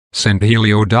Saint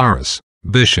Heliodorus,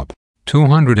 Bishop,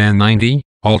 290,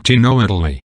 Altino,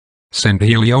 Italy. Saint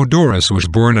Heliodorus was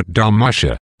born at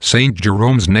Dalmatia, Saint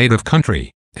Jerome's native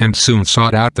country, and soon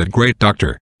sought out that great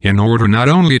doctor, in order not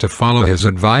only to follow his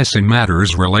advice in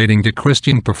matters relating to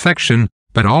Christian perfection,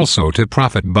 but also to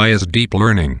profit by his deep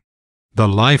learning. The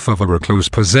life of a recluse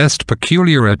possessed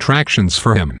peculiar attractions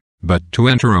for him, but to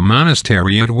enter a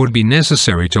monastery it would be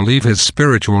necessary to leave his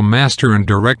spiritual master and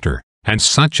director, and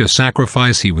such a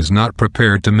sacrifice he was not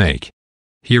prepared to make.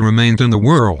 He remained in the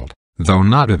world, though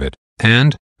not of it,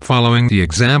 and, following the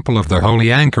example of the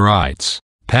holy anchorites,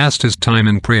 passed his time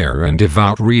in prayer and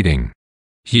devout reading.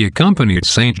 He accompanied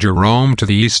Saint Jerome to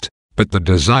the east, but the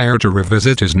desire to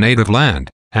revisit his native land,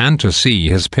 and to see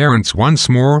his parents once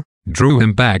more, drew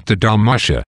him back to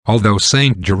Dalmatia, although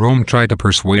Saint Jerome tried to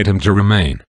persuade him to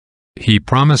remain. He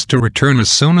promised to return as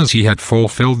soon as he had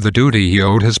fulfilled the duty he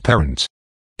owed his parents.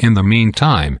 In the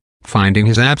meantime, finding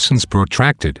his absence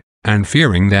protracted, and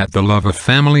fearing that the love of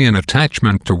family and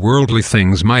attachment to worldly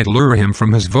things might lure him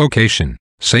from his vocation,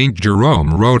 Saint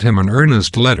Jerome wrote him an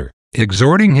earnest letter,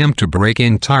 exhorting him to break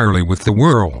entirely with the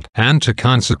world and to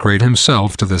consecrate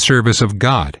himself to the service of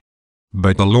God.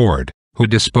 But the Lord, who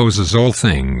disposes all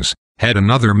things, had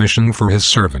another mission for his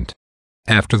servant.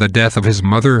 After the death of his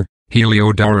mother,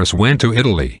 Heliodorus went to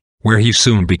Italy, where he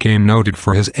soon became noted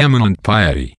for his eminent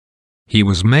piety. He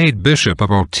was made Bishop of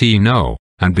Altino,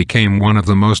 and became one of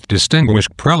the most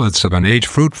distinguished prelates of an age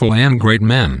fruitful and great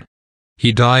men.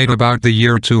 He died about the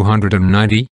year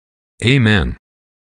 290. Amen.